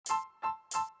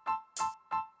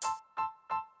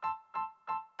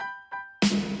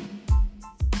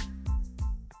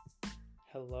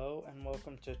and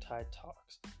welcome to Ty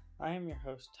Talks. I am your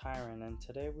host Tyron, and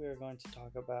today we are going to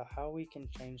talk about how we can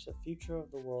change the future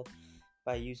of the world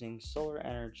by using solar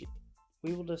energy.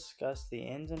 We will discuss the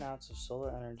ins and outs of solar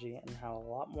energy and how a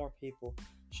lot more people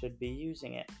should be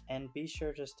using it. And be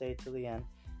sure to stay till the end,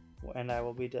 and I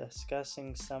will be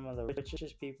discussing some of the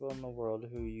richest people in the world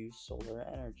who use solar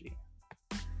energy.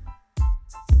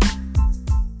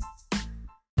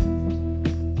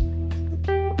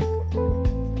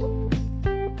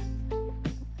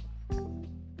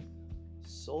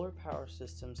 Solar power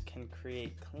systems can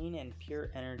create clean and pure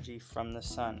energy from the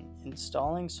sun.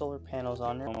 Installing solar panels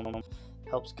on your home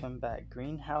helps combat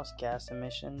greenhouse gas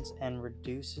emissions and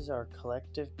reduces our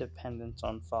collective dependence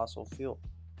on fossil fuel.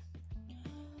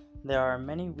 There are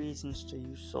many reasons to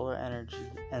use solar energy,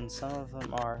 and some of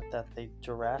them are that they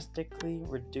drastically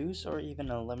reduce or even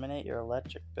eliminate your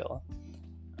electric bill,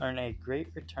 earn a great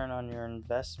return on your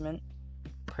investment,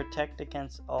 protect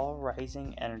against all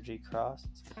rising energy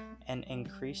costs, and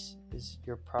increases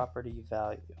your property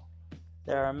value.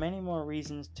 There are many more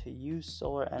reasons to use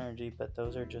solar energy, but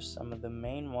those are just some of the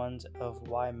main ones of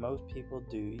why most people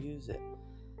do use it.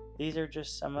 These are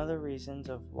just some of the reasons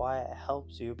of why it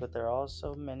helps you, but there are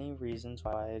also many reasons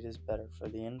why it is better for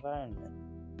the environment.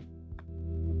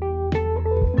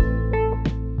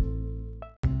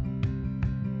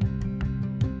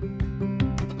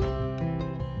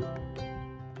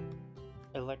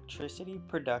 Electricity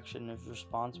production is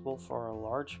responsible for a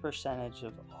large percentage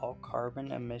of all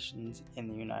carbon emissions in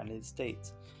the United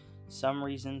States. Some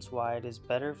reasons why it is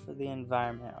better for the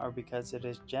environment are because it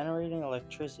is generating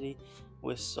electricity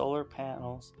with solar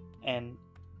panels and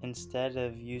instead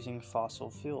of using fossil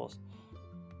fuels.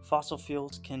 Fossil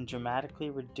fuels can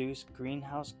dramatically reduce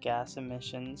greenhouse gas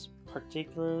emissions,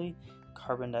 particularly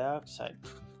carbon dioxide.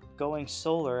 Going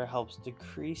solar helps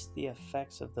decrease the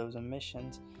effects of those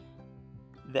emissions.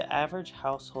 The average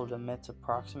household emits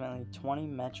approximately 20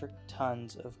 metric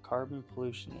tons of carbon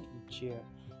pollution each year.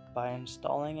 By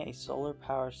installing a solar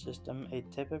power system, a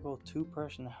typical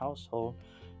two-person household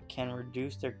can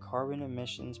reduce their carbon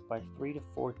emissions by 3 to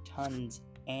 4 tons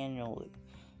annually.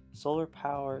 Solar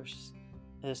power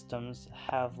systems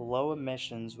have low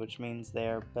emissions, which means they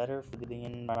are better for the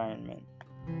environment.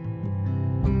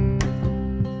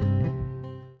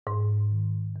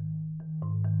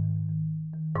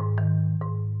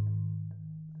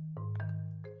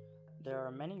 There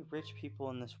are many rich people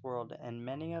in this world, and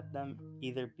many of them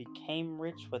either became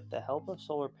rich with the help of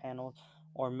solar panels,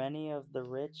 or many of the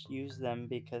rich use them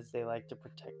because they like to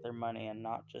protect their money and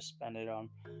not just spend it on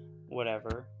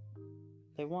whatever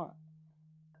they want.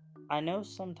 I know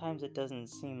sometimes it doesn't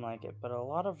seem like it, but a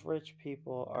lot of rich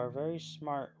people are very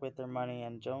smart with their money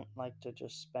and don't like to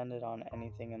just spend it on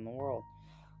anything in the world.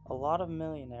 A lot of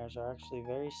millionaires are actually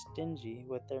very stingy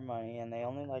with their money, and they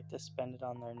only like to spend it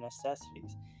on their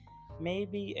necessities.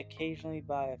 Maybe occasionally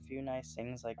buy a few nice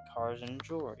things like cars and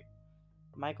jewelry.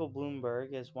 Michael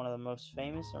Bloomberg is one of the most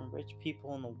famous and rich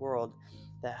people in the world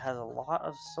that has a lot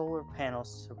of solar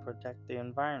panels to protect the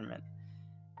environment.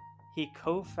 He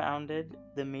co-founded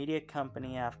the media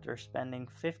company after spending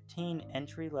 15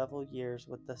 entry-level years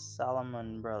with the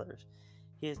Salomon brothers.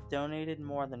 He has donated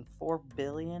more than $4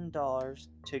 billion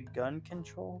to gun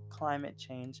control, climate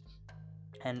change,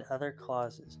 and other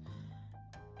causes,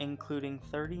 including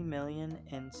 $30 million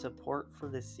in support for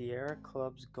the Sierra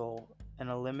Club's goal in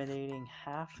eliminating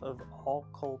half of all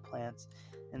coal plants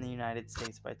in the United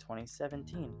States by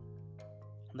 2017.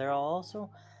 There are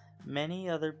also many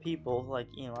other people like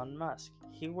Elon Musk.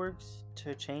 He works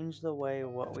to change the way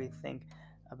what we think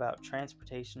about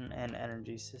transportation and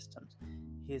energy systems.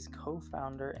 He is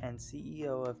co-founder and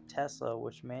CEO of Tesla,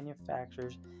 which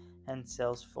manufactures and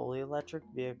sells fully electric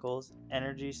vehicles,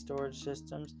 energy storage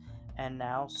systems, and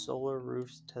now solar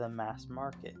roofs to the mass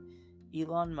market.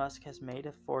 Elon Musk has made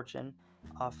a fortune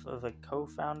off of a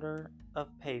co-founder of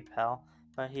PayPal,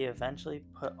 but he eventually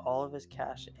put all of his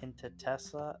cash into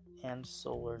Tesla and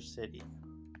SolarCity.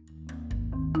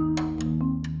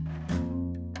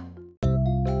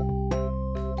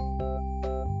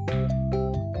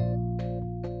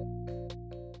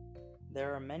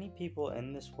 There are many people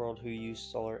in this world who use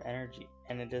solar energy,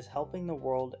 and it is helping the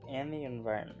world and the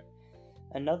environment.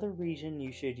 Another reason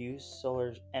you should use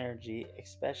solar energy,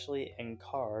 especially in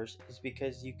cars, is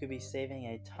because you could be saving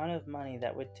a ton of money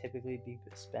that would typically be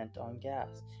spent on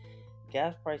gas.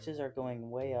 Gas prices are going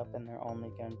way up, and they're only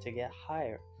going to get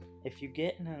higher. If you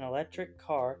get in an electric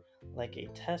car like a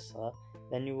Tesla,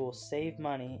 then you will save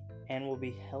money and will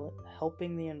be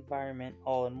helping the environment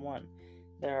all in one.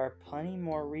 There are plenty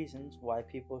more reasons why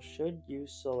people should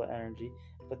use solar energy,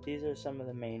 but these are some of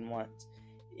the main ones.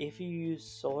 If you use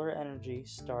solar energy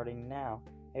starting now,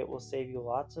 it will save you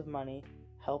lots of money,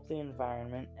 help the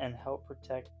environment, and help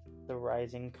protect the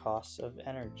rising costs of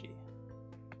energy.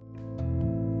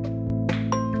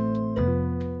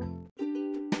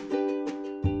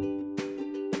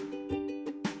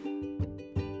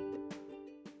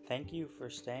 Thank you for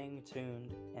staying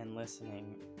tuned and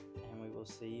listening, and we will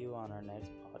see you on our next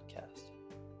podcast.